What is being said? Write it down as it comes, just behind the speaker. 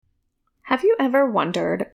Have you ever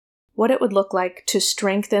wondered what it would look like to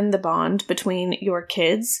strengthen the bond between your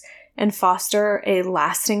kids and foster a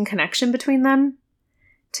lasting connection between them?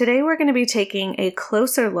 Today we're going to be taking a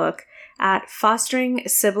closer look at fostering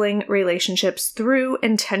sibling relationships through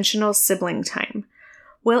intentional sibling time.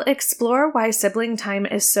 We'll explore why sibling time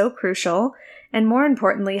is so crucial, and more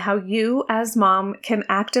importantly, how you as mom can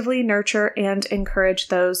actively nurture and encourage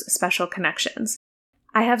those special connections.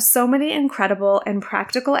 I have so many incredible and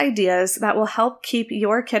practical ideas that will help keep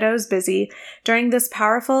your kiddos busy during this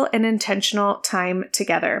powerful and intentional time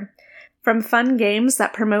together. From fun games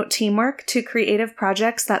that promote teamwork to creative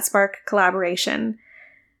projects that spark collaboration.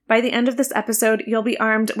 By the end of this episode, you'll be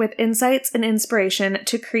armed with insights and inspiration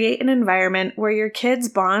to create an environment where your kids'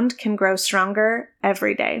 bond can grow stronger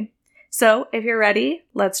every day. So, if you're ready,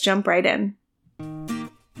 let's jump right in.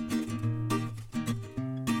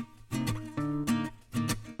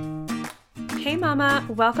 Hey Mama,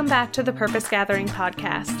 welcome back to the Purpose Gathering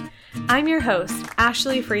podcast. I'm your host,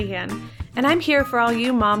 Ashley Freehan, and I'm here for all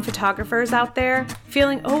you mom photographers out there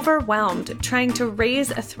feeling overwhelmed trying to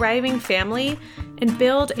raise a thriving family and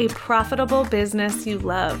build a profitable business you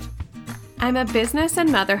love. I'm a business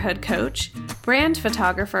and motherhood coach, brand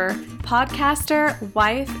photographer, podcaster,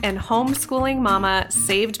 wife, and homeschooling mama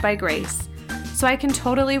saved by grace. So I can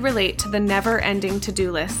totally relate to the never-ending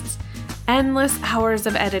to-do lists, endless hours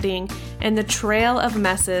of editing, and the trail of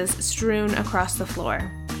messes strewn across the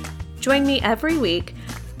floor. Join me every week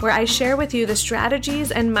where I share with you the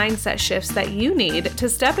strategies and mindset shifts that you need to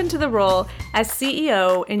step into the role as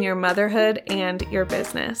CEO in your motherhood and your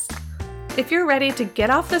business. If you're ready to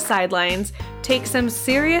get off the sidelines, take some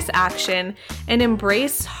serious action, and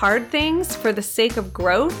embrace hard things for the sake of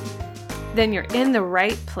growth, then you're in the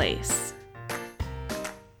right place.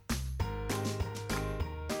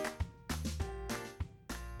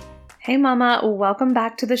 Hey Mama, welcome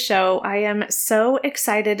back to the show. I am so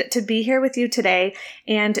excited to be here with you today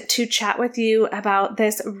and to chat with you about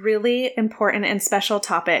this really important and special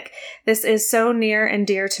topic. This is so near and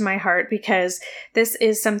dear to my heart because this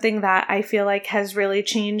is something that I feel like has really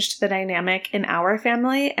changed the dynamic in our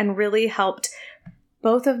family and really helped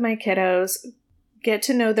both of my kiddos get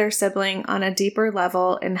to know their sibling on a deeper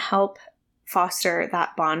level and help foster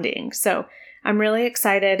that bonding. So I'm really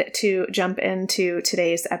excited to jump into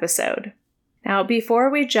today's episode. Now,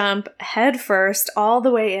 before we jump head first all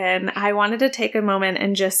the way in, I wanted to take a moment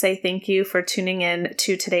and just say thank you for tuning in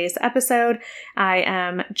to today's episode. I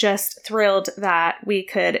am just thrilled that we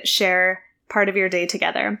could share part of your day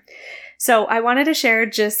together. So I wanted to share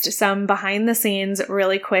just some behind the scenes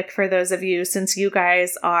really quick for those of you, since you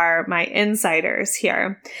guys are my insiders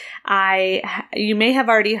here. You may have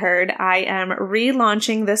already heard, I am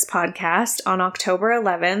relaunching this podcast on October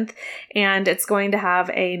 11th, and it's going to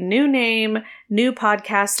have a new name, new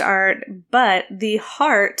podcast art, but the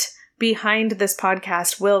heart behind this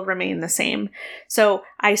podcast will remain the same. So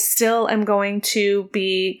I still am going to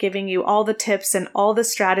be giving you all the tips and all the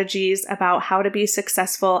strategies about how to be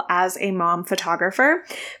successful as a mom photographer.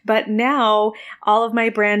 But now all of my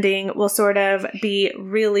branding will sort of be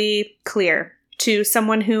really clear to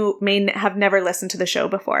someone who may have never listened to the show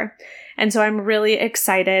before. And so I'm really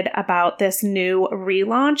excited about this new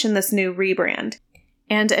relaunch and this new rebrand.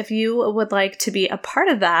 And if you would like to be a part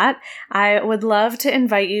of that, I would love to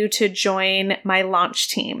invite you to join my launch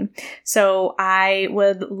team. So I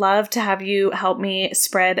would love to have you help me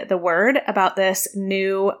spread the word about this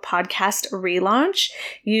new podcast relaunch.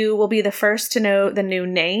 You will be the first to know the new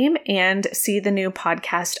name and see the new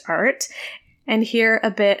podcast art, and hear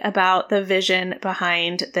a bit about the vision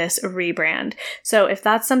behind this rebrand. So if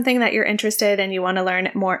that's something that you're interested in and you want to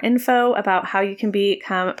learn more info about how you can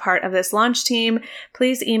become part of this launch team,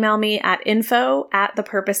 please email me at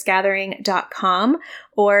info@thepurposegathering.com,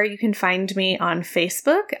 or you can find me on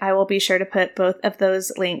Facebook. I will be sure to put both of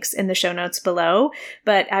those links in the show notes below,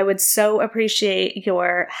 but I would so appreciate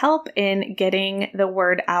your help in getting the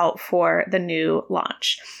word out for the new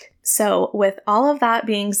launch. So with all of that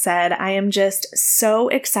being said, I am just so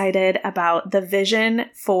excited about the vision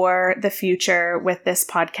for the future with this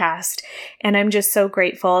podcast, and I'm just so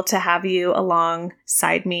grateful to have you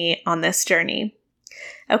alongside me on this journey.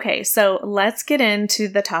 Okay, so let's get into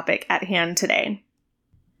the topic at hand today.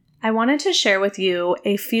 I wanted to share with you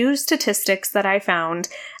a few statistics that I found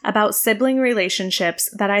about sibling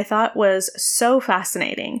relationships that I thought was so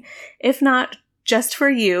fascinating. If not just for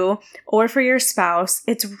you or for your spouse,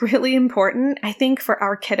 it's really important, I think, for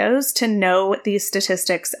our kiddos to know these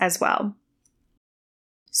statistics as well.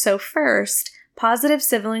 So first, positive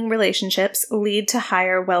sibling relationships lead to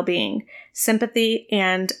higher well-being, sympathy,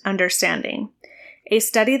 and understanding. A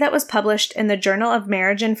study that was published in the Journal of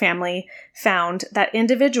Marriage and Family found that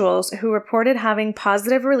individuals who reported having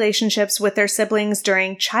positive relationships with their siblings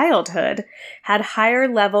during childhood had higher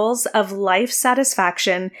levels of life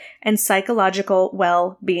satisfaction and psychological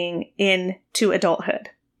well-being into adulthood.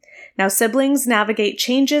 Now, siblings navigate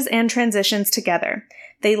changes and transitions together.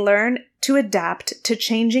 They learn to adapt to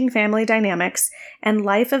changing family dynamics, and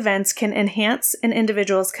life events can enhance an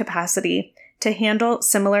individual's capacity to handle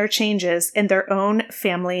similar changes in their own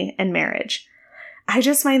family and marriage. I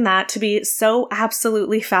just find that to be so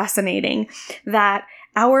absolutely fascinating that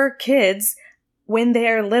our kids, when they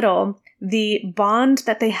are little, the bond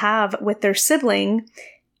that they have with their sibling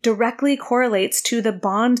directly correlates to the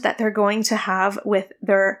bond that they're going to have with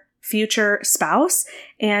their future spouse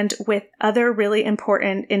and with other really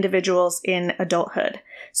important individuals in adulthood.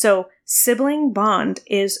 So sibling bond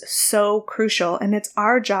is so crucial, and it's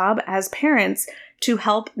our job as parents to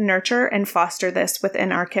help nurture and foster this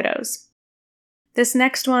within our kiddos. This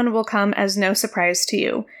next one will come as no surprise to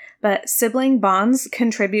you, but sibling bonds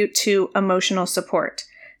contribute to emotional support.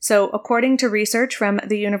 So according to research from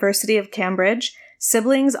the University of Cambridge,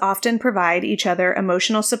 siblings often provide each other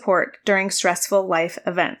emotional support during stressful life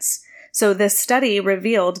events. So this study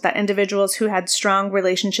revealed that individuals who had strong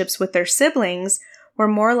relationships with their siblings were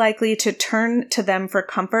more likely to turn to them for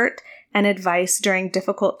comfort and advice during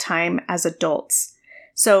difficult time as adults.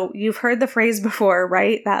 So you've heard the phrase before,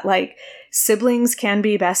 right? That siblings can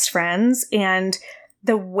be best friends, and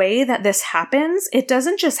the way that this happens, it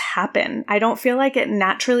doesn't just happen. I don't feel like it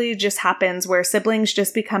naturally just happens where siblings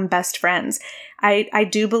just become best friends. I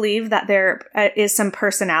do believe that there is some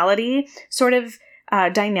personality sort of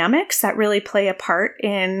dynamics that really play a part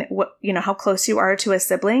in how close you are to a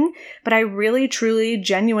sibling. But I really, truly,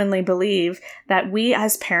 genuinely believe that we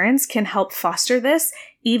as parents can help foster this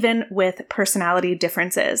even with personality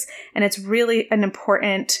differences. And it's really an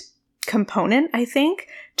important component, I think,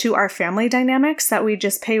 to our family dynamics that we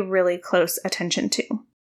just pay really close attention to.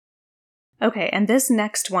 Okay, and this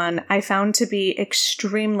next one I found to be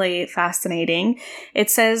extremely fascinating. It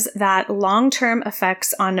says that long-term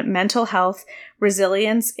effects on mental health,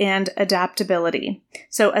 resilience, and adaptability.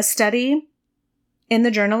 So a study in the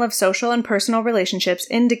Journal of Social and Personal Relationships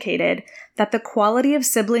indicated that the quality of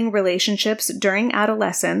sibling relationships during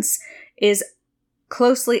adolescence is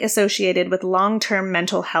closely associated with long-term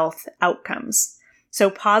mental health outcomes. So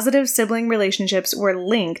positive sibling relationships were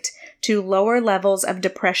linked to lower levels of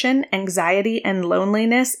depression, anxiety, and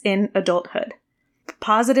loneliness in adulthood.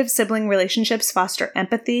 Positive sibling relationships foster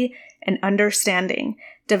empathy and understanding.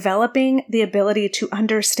 Developing the ability to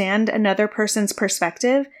understand another person's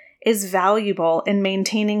perspective is valuable in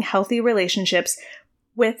maintaining healthy relationships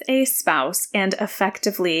with a spouse and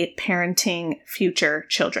effectively parenting future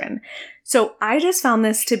children. So I just found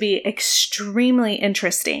this to be extremely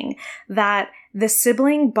interesting that the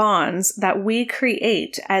sibling bonds that we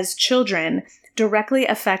create as children directly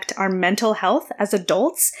affect our mental health as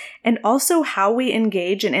adults and also how we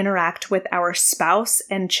engage and interact with our spouse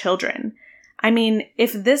and children. I mean,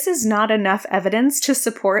 if this is not enough evidence to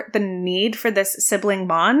support the need for this sibling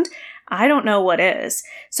bond, I don't know what is.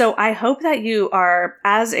 So I hope that you are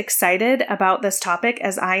as excited about this topic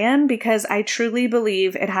as I am, because I truly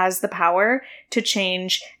believe it has the power to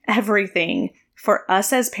change everything for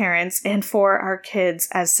us as parents and for our kids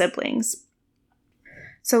as siblings.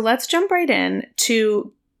 So let's jump right in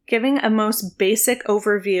to giving a most basic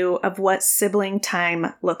overview of what sibling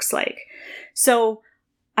time looks like. So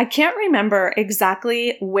I can't remember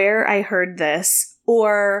exactly where I heard this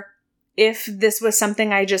or if this was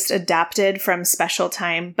something I just adapted from Special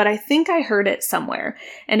Time, but I think I heard it somewhere.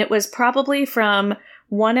 And it was probably from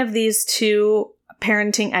one of these two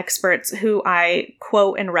parenting experts who I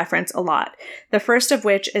quote and reference a lot. The first of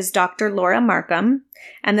which is Dr. Laura Markham,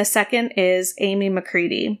 and the second is Amy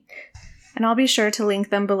McCready. And I'll be sure to link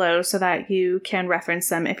them below so that you can reference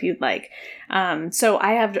them if you'd like. So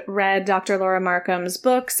I have read Dr. Laura Markham's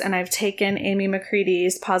books, and I've taken Amy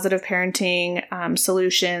McCready's Positive Parenting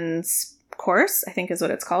Solutions course, I think is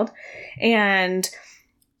what it's called. And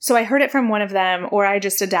so I heard it from one of them, or I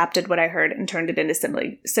just adapted what I heard and turned it into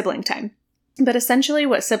sibling time. But essentially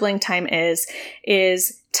what sibling time is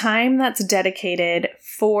time that's dedicated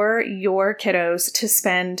for your kiddos to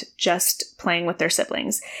spend just playing with their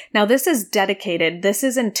siblings. Now, this is dedicated. This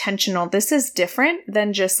is intentional. This is different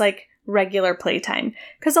than just regular playtime,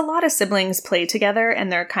 because a lot of siblings play together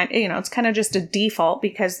and they're it's kind of just a default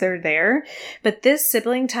because they're there. But this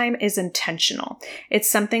sibling time is intentional. It's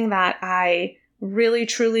something that I really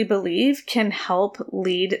truly believe can help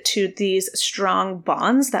lead to these strong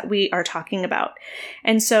bonds that we are talking about.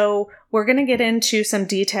 And so we're going to get into some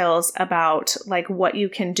details about like what you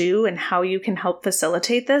can do and how you can help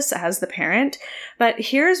facilitate this as the parent. But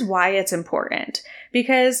here's why it's important.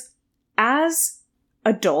 Because as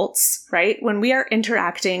adults, right, when we are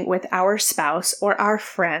interacting with our spouse or our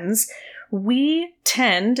friends, we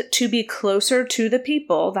tend to be closer to the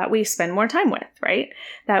people that we spend more time with, right?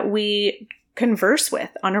 That we converse with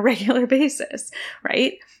on a regular basis,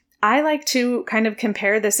 right? I like to kind of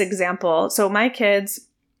compare this example. So my kids,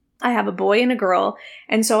 I have a boy and a girl,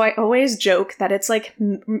 and so I always joke that it's like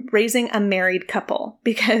raising a married couple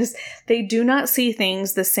because they do not see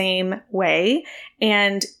things the same way,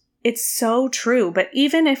 and it's so true. But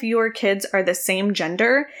even if your kids are the same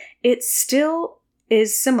gender, it still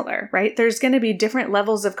is similar, right? There's going to be different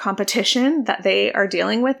levels of competition that they are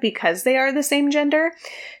dealing with because they are the same gender.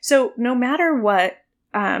 So no matter what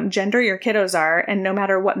gender your kiddos are, and no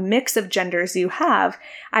matter what mix of genders you have,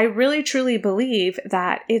 I really truly believe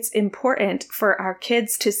that it's important for our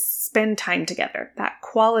kids to spend time together, that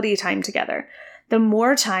quality time together. The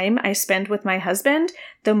more time I spend with my husband,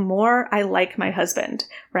 the more I like my husband,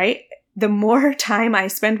 right? The more time I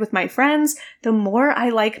spend with my friends, the more I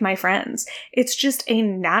like my friends. It's just a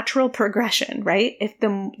natural progression, right? If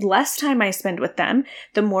the less time I spend with them,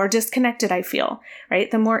 the more disconnected I feel,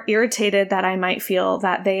 right? The more irritated that I might feel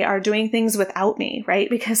that they are doing things without me, right?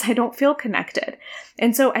 Because I don't feel connected.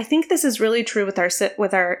 And so I think this is really true with our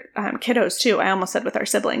kiddos too. I almost said with our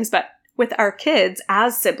siblings, but with our kids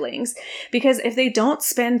as siblings, because if they don't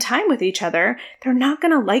spend time with each other, they're not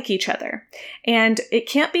going to like each other. And it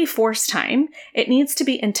can't be forced time. It needs to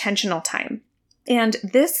be intentional time. And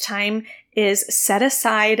this time is set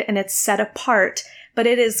aside and it's set apart, but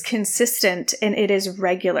it is consistent and it is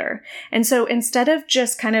regular. And so instead of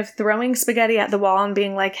just kind of throwing spaghetti at the wall and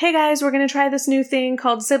being like, hey guys, we're going to try this new thing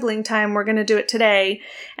called sibling time. We're going to do it today.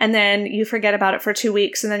 And then you forget about it for 2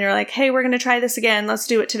 weeks. And then you're like, hey, we're going to try this again. Let's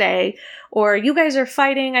do it today. Or you guys are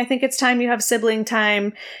fighting. I think it's time you have sibling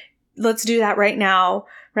time. Let's do that right now.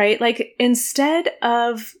 Right? Like instead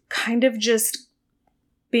of kind of just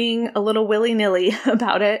being a little willy-nilly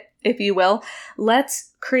about it, if you will,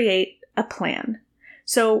 let's create a plan.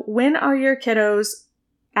 So when are your kiddos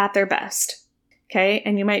at their best? Okay.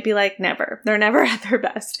 And you might be like, never. They're never at their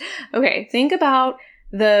best. Okay. Think about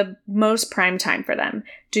the most prime time for them.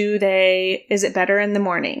 Is it better in the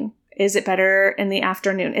morning? Is it better in the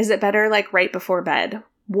afternoon? Is it better like right before bed?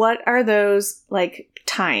 What are those like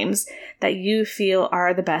times that you feel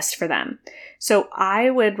are the best for them? So I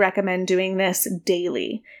would recommend doing this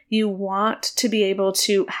daily. You want to be able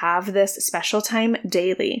to have this special time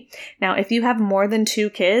daily. Now, if you have more than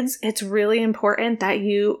 2 kids, it's really important that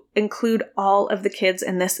you include all of the kids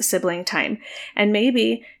in this sibling time. And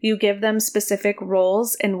maybe you give them specific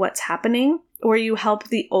roles in what's happening, or you help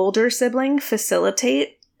the older sibling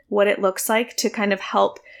facilitate what it looks like to kind of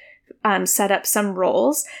help set up some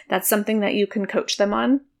roles. That's something that you can coach them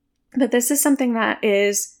on. But this is something that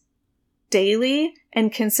is daily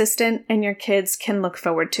and consistent, and your kids can look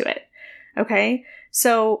forward to it. Okay,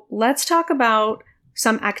 so let's talk about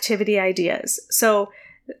some activity ideas. So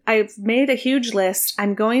I've made a huge list.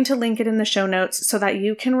 I'm going to link it in the show notes so that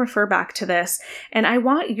you can refer back to this. And I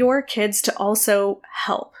want your kids to also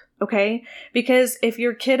help. Okay? Because if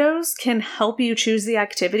your kiddos can help you choose the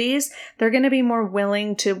activities, they're going to be more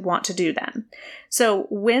willing to want to do them. So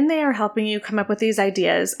when they are helping you come up with these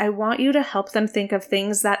ideas, I want you to help them think of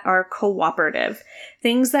things that are cooperative,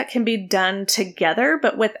 things that can be done together,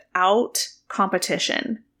 but without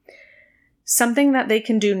competition. Something that they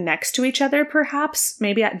can do next to each other, perhaps,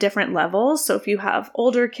 maybe at different levels. So if you have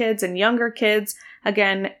older kids and younger kids,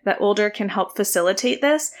 again, the older can help facilitate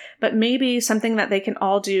this, but maybe something that they can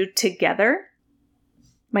all do together.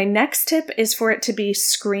 My next tip is for it to be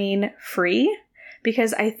screen-free,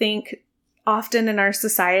 because I think often in our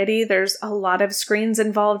society, there's a lot of screens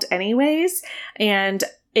involved anyways. And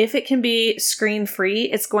if it can be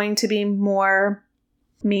screen-free, it's going to be more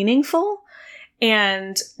meaningful.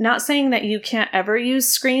 And not saying that you can't ever use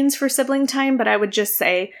screens for sibling time, but I would just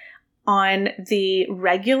say on the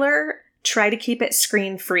regular, try to keep it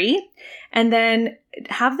screen-free, and then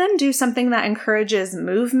have them do something that encourages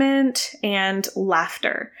movement and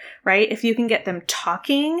laughter, right? If you can get them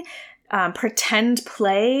talking, pretend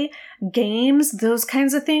play, games, those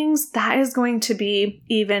kinds of things, that is going to be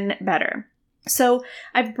even better. So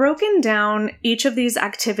I've broken down each of these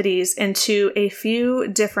activities into a few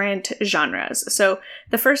different genres. So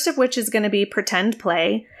the first of which is going to be pretend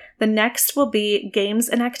play. The next will be games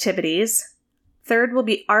and activities. Third will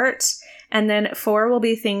be art. And then 4 will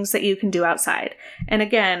be things that you can do outside. And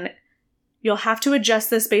again, you'll have to adjust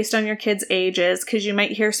this based on your kids' ages, because you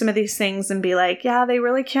might hear some of these things and be like, yeah, they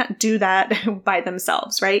really can't do that by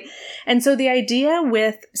themselves, right? And so the idea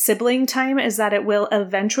with sibling time is that it will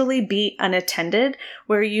eventually be unattended,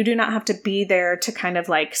 where you do not have to be there to kind of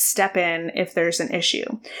like step in if there's an issue.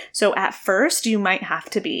 So at first, you might have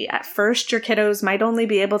to be. At first, your kiddos might only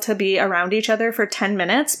be able to be around each other for 10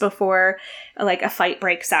 minutes before like a fight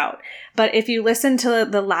breaks out. But if you listen to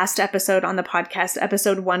the last episode on the podcast,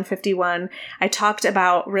 episode 151, I talked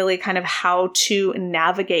about really kind of how to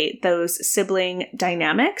navigate those sibling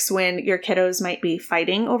dynamics when your kiddos might be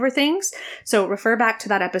fighting over things. So refer back to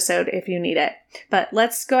that episode if you need it. But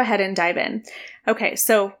let's go ahead and dive in. Okay,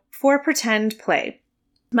 so for pretend play.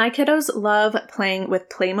 My kiddos love playing with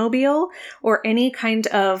Playmobil or any kind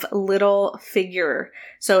of little figure.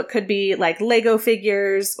 So it could be like Lego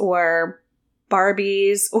figures or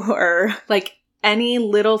Barbies or like any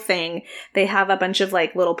little thing. They have a bunch of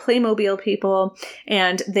like little Playmobil people,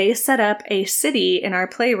 and they set up a city in our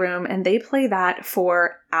playroom and they play that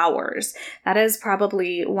for hours. That is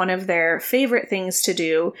probably one of their favorite things to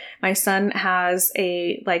do. My son has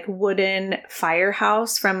a like wooden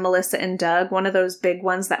firehouse from Melissa and Doug, one of those big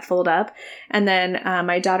ones that fold up. And then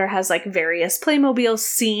my daughter has like various Playmobil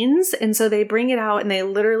scenes. And so they bring it out and they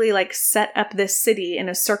literally like set up this city in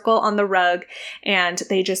a circle on the rug, and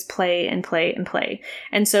they just play and play and play.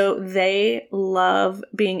 And so they love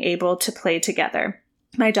being able to play together.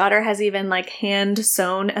 My daughter has even like hand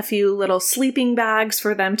sewn a few little sleeping bags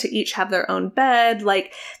for them to each have their own bed.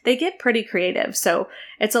 Like they get pretty creative. So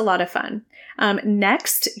it's a lot of fun.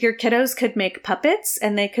 Next, your kiddos could make puppets,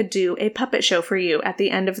 and they could do a puppet show for you at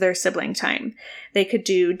the end of their sibling time. They could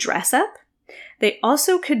do dress up. They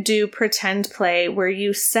also could do pretend play where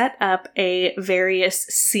you set up a various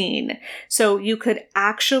scene. So you could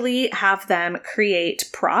actually have them create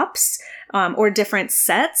props or different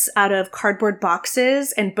sets out of cardboard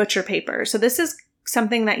boxes and butcher paper. So this is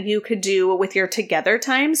something that you could do with your together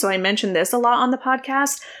time. So I mentioned this a lot on the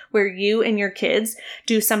podcast, where you and your kids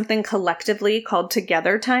do something collectively called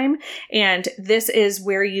together time. And this is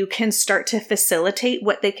where you can start to facilitate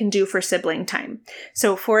what they can do for sibling time.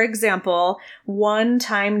 So for example, one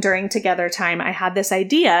time during together time, I had this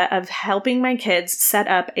idea of helping my kids set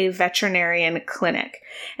up a veterinarian clinic.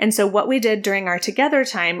 And so what we did during our together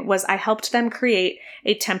time was I helped them create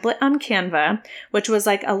a template on Canva, which was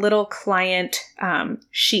like a little client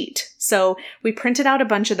sheet. So we printed out a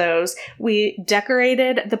bunch of those. We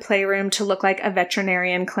decorated the playroom to look like a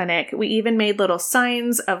veterinarian clinic. We even made little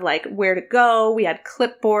signs of like where to go. We had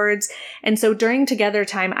clipboards. And so during together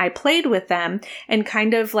time, I played with them and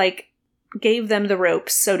kind of like gave them the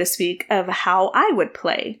ropes, so to speak, of how I would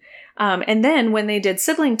play. And then when they did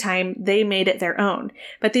sibling time, they made it their own.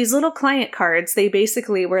 But these little client cards, they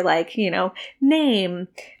basically were like, name,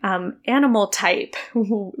 animal type,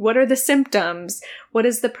 what are the symptoms, what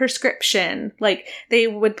is the prescription? Like they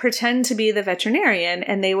would pretend to be the veterinarian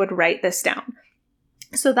and they would write this down.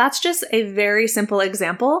 So that's just a very simple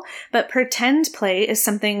example, but pretend play is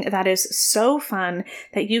something that is so fun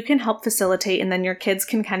that you can help facilitate, and then your kids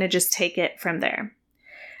can kind of just take it from there.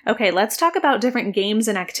 Okay, let's talk about different games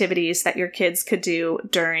and activities that your kids could do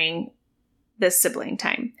during this sibling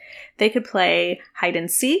time. They could play hide and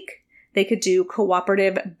seek. They could do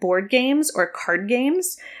cooperative board games or card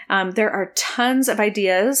games. There are tons of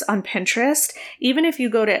ideas on Pinterest. Even if you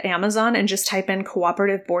go to Amazon and just type in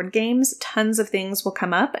cooperative board games, tons of things will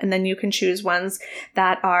come up, and then you can choose ones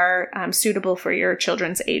that are suitable for your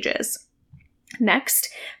children's ages. Next,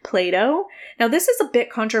 Play-Doh. Now, this is a bit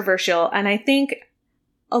controversial, and I think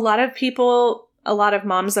a lot of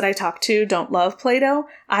moms that I talk to don't love Play-Doh.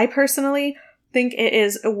 I personally think it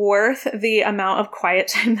is worth the amount of quiet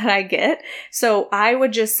time that I get. So I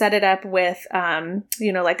would just set it up with,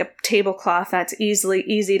 like a tablecloth that's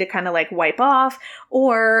easy to kind of like wipe off.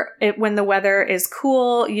 Or when the weather is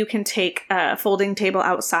cool, you can take a folding table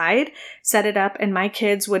outside, set it up, and my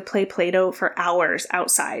kids would play Play-Doh for hours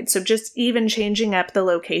outside. So just even changing up the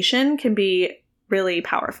location can be really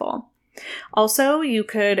powerful. Also, you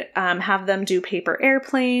could have them do paper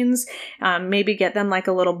airplanes, maybe get them like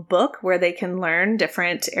a little book where they can learn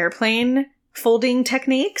different airplane folding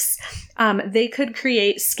techniques. They could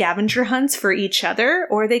create scavenger hunts for each other,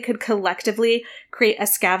 or they could collectively create a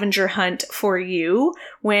scavenger hunt for you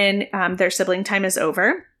when their sibling time is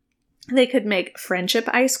over. They could make friendship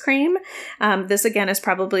ice cream. This again is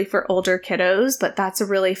probably for older kiddos, but that's a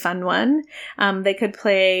really fun one. They could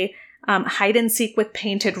play hide and seek with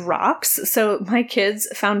painted rocks. So my kids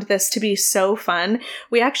found this to be so fun.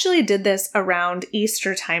 We actually did this around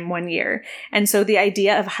Easter time one year. And so the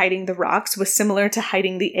idea of hiding the rocks was similar to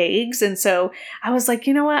hiding the eggs. And so I was like,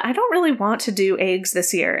 you know what? I don't really want to do eggs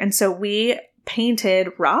this year. And so we painted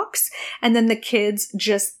rocks, and then the kids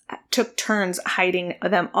just took turns hiding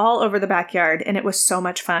them all over the backyard, and it was so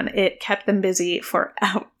much fun. It kept them busy for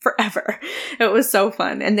forever. It was so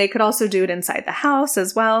fun, and they could also do it inside the house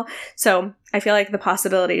as well. So I feel like the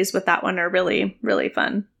possibilities with that one are really, really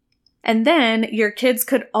fun. And then your kids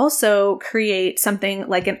could also create something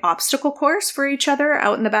like an obstacle course for each other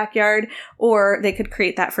out in the backyard, or they could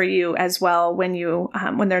create that for you as well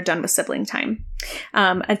when they're done with sibling time.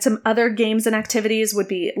 And some other games and activities would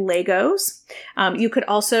be Legos. You could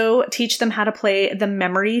also teach them how to play the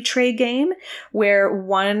memory tray game, where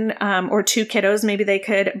one or two kiddos, maybe they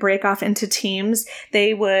could break off into teams.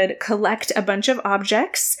 They would collect a bunch of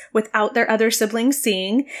objects without their other siblings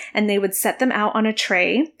seeing, and they would set them out on a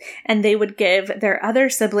tray, and they would give their other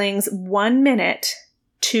siblings 1 minute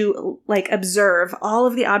to observe all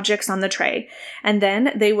of the objects on the tray. And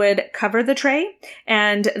then they would cover the tray,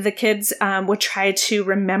 and the kids would try to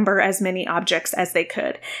remember as many objects as they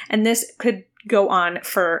could. And this could go on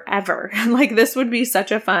forever. This would be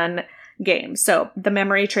such a fun game. So the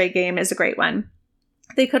memory tray game is a great one.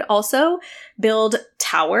 They could also build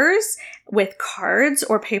towers with cards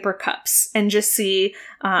or paper cups and just see,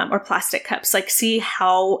 or plastic cups, see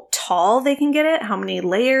how tall they can get it, how many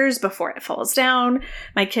layers before it falls down.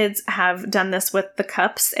 My kids have done this with the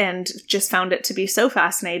cups and just found it to be so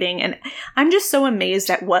fascinating. And I'm just so amazed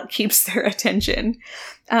at what keeps their attention.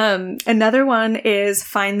 Another one is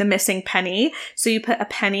find the missing penny. So you put a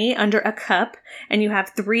penny under a cup and you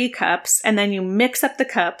have 3 cups, and then you mix up the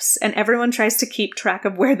cups and everyone tries to keep track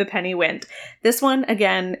of where the penny went. This one,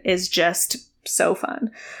 again, is just so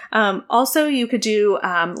fun. Also, you could do,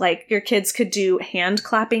 your kids could do hand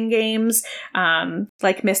clapping games,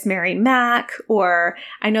 like Miss Mary Mac, or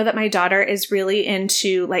I know that my daughter is really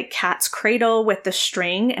into Cat's Cradle with the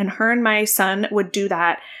string, and her and my son would do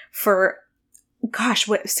that for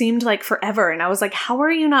what seemed like forever. And I was like, how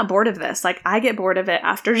are you not bored of this? I get bored of it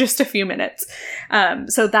after just a few minutes.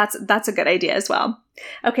 So that's a good idea as well.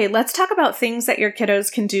 Okay, let's talk about things that your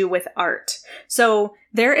kiddos can do with art. So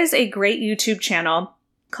there is a great YouTube channel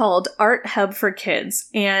called Art Hub for Kids,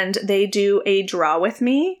 and they do a draw with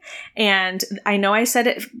me. And I know I said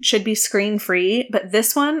it should be screen free, but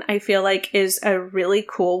this one I feel like is a really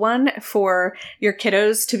cool one for your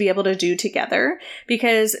kiddos to be able to do together,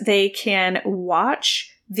 because they can watch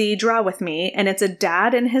the draw with me, and it's a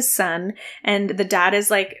dad and his son, and the dad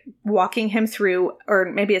is walking him through, or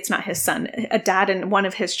maybe it's not his son, a dad and one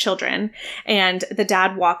of his children, and the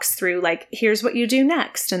dad walks through here's what you do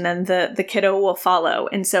next, and then the kiddo will follow.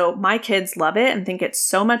 And so my kids love it and think it's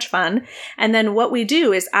so much fun. And then what we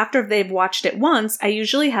do is, after they've watched it once, I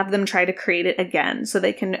usually have them try to create it again so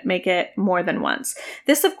they can make it more than once.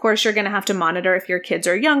 This, of course, you're going to have to monitor if your kids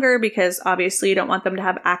are younger, because obviously you don't want them to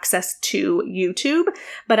have access to YouTube.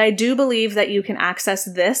 But I do believe that you can access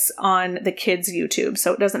this on the kids' YouTube,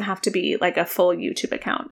 so it doesn't have to be a full YouTube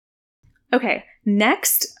account. Okay,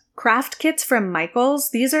 next, craft kits from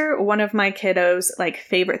Michaels. These are one of my kiddos'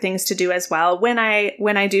 favorite things to do as well, when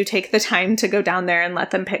I do take the time to go down there and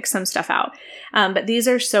let them pick some stuff out. But these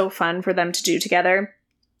are so fun for them to do together.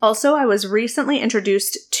 Also, I was recently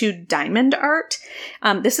introduced to diamond art.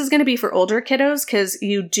 This is going to be for older kiddos, because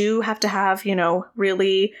you do have to have,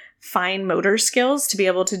 really fine motor skills to be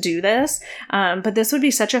able to do this. But this would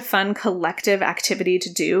be such a fun collective activity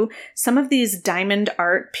to do. Some of these diamond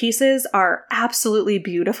art pieces are absolutely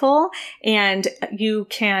beautiful, and you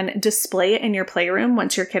can display it in your playroom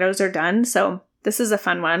once your kiddos are done. So this is a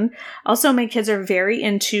fun one. Also, my kids are very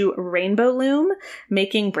into rainbow loom,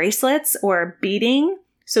 making bracelets or beading.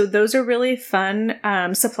 So those are really fun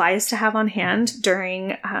supplies to have on hand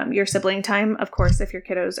during your sibling time, of course, if your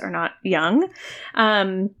kiddos are not young.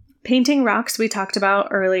 Painting rocks we talked about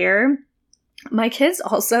earlier. My kids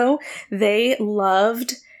also, they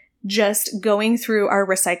loved just going through our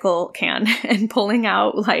recycle can and pulling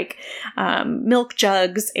out milk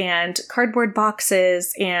jugs and cardboard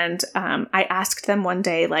boxes. And I asked them one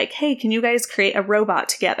day, hey, can you guys create a robot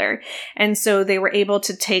together? And so they were able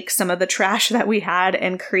to take some of the trash that we had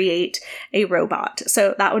and create a robot.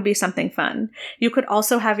 So that would be something fun. You could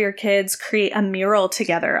also have your kids create a mural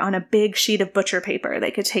together on a big sheet of butcher paper.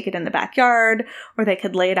 They could take it in the backyard, or they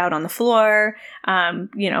could lay it out on the floor,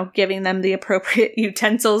 giving them the appropriate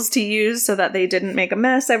utensils to use so that they didn't make a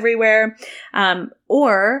mess everywhere.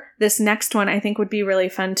 Or this next one I think would be really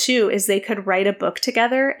fun too, is they could write a book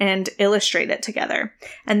together and illustrate it together.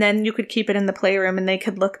 And then you could keep it in the playroom and they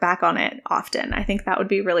could look back on it often. I think that would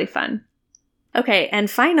be really fun. Okay, and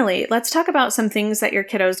finally, let's talk about some things that your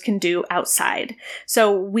kiddos can do outside.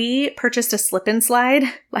 So we purchased a slip and slide,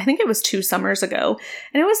 I think it was 2 summers ago,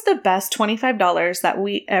 and it was the best $25 that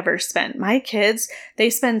we ever spent. My kids, they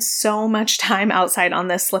spend so much time outside on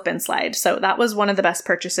this slip and slide, so that was one of the best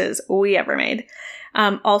purchases we ever made.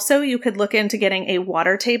 Also, you could look into getting a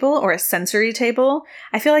water table or a sensory table.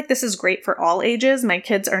 I feel like this is great for all ages. My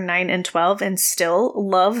kids are 9 and 12 and still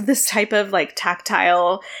love this type of like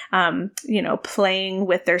tactile, playing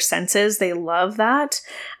with their senses. They love that.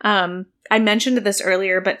 I mentioned this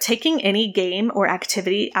earlier, but taking any game or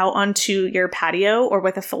activity out onto your patio or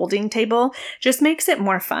with a folding table just makes it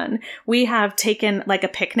more fun. We have taken like a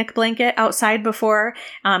picnic blanket outside before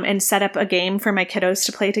and set up a game for my kiddos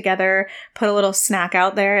to play together, put a little snack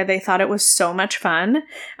out there. They thought it was so much fun.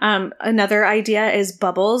 Another idea is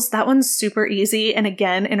bubbles. That one's super easy and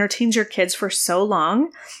again, entertains your kids for so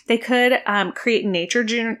long. They could create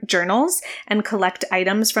nature journals and collect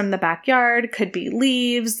items from the backyard. Could be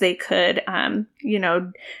leaves. They could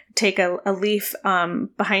take a leaf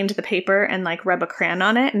behind the paper and like rub a crayon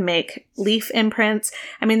on it and make leaf imprints.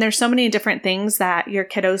 I mean, there's so many different things that your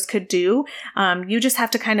kiddos could do. You just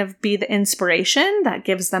have to kind of be the inspiration that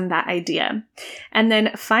gives them that idea. And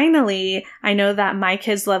then finally, I know that my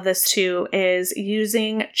kids love this too, is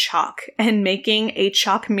using chalk and making a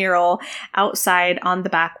chalk mural outside on the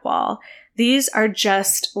back wall. These are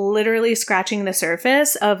just literally scratching the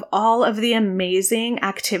surface of all of the amazing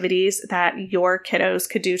activities that your kiddos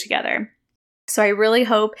could do together. So I really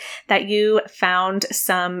hope that you found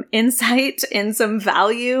some insight and some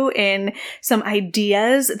value in some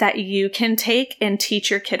ideas that you can take and teach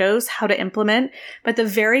your kiddos how to implement. But the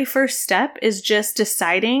very first step is just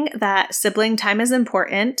deciding that sibling time is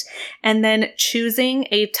important and then choosing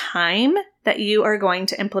a time that you are going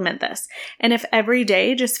to implement this. And if every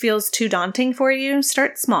day just feels too daunting for you,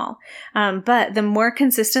 start small. But the more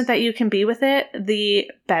consistent that you can be with it, the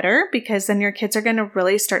better, because then your kids are going to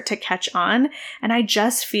really start to catch on. And I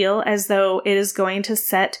just feel as though it is going to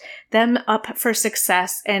set them up for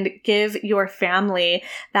success and give your family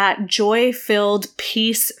that joy-filled,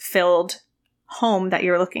 peace-filled home that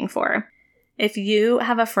you're looking for. If you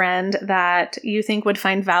have a friend that you think would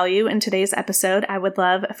find value in today's episode, I would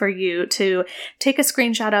love for you to take a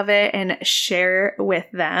screenshot of it and share with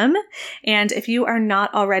them. And if you are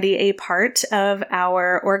not already a part of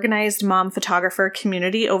our Organized Mom Photographer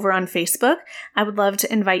community over on Facebook, I would love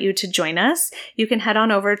to invite you to join us. You can head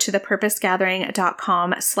on over to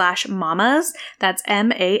thepurposegathering.com/mamas. That's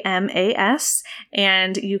MAMAS,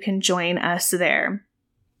 and you can join us there.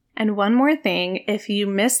 And one more thing, if you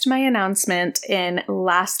missed my announcement in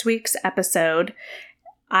last week's episode,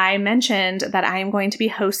 I mentioned that I am going to be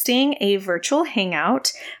hosting a virtual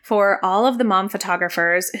hangout for all of the mom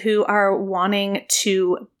photographers who are wanting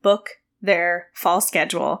to book their fall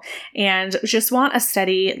schedule and just want a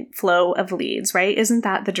steady flow of leads, right? Isn't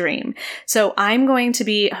that the dream? So I'm going to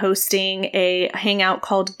be hosting a hangout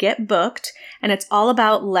called Get Booked, and it's all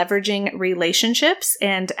about leveraging relationships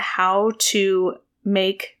and how to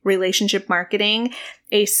make relationship marketing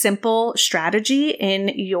a simple strategy in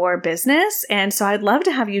your business. And so I'd love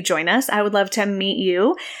to have you join us. I would love to meet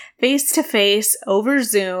you face to face over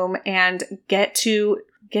Zoom and get to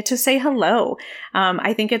say hello.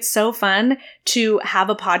 I think it's so fun to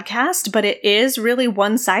have a podcast, but it is really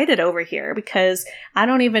one-sided over here because I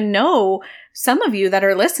don't even know some of you that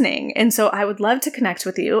are listening. And so I would love to connect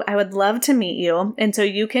with you. I would love to meet you. And so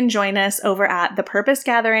you can join us over at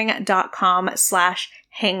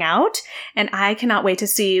thepurposegathering.com/hangout. And I cannot wait to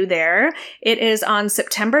see you there. It is on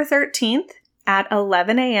September 13th. At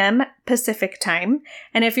 11 a.m. Pacific time.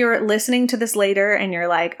 And if you're listening to this later and you're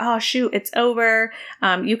like, oh, shoot, it's over,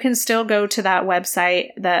 you can still go to that website,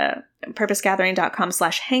 the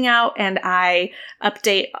purposegathering.com/hangout, and I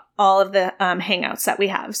update all of the hangouts that we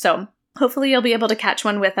have. So hopefully you'll be able to catch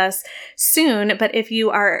one with us soon. But if you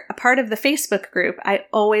are a part of the Facebook group, I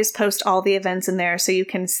always post all the events in there so you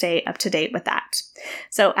can stay up to date with that.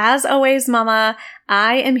 So as always, Mama,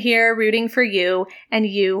 I am here rooting for you, and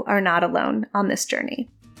you are not alone on this journey.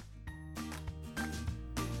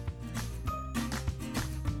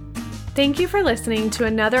 Thank you for listening to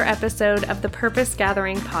another episode of the Purpose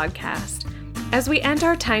Gathering podcast. As we end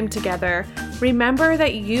our time together, remember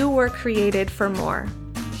that you were created for more.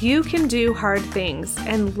 You can do hard things,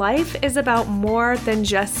 and life is about more than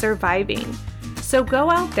just surviving. So go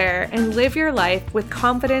out there and live your life with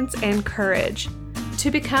confidence and courage. To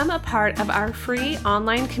become a part of our free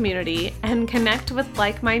online community and connect with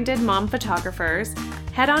like-minded mom photographers,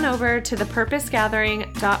 head on over to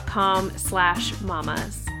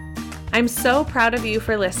thepurposegathering.com/mamas. I'm so proud of you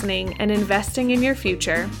for listening and investing in your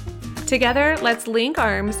future. Together, let's link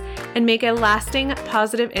arms and make a lasting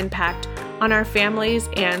positive impact on our families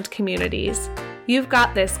and communities. You've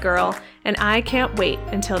got this, girl, and I can't wait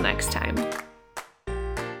until next time.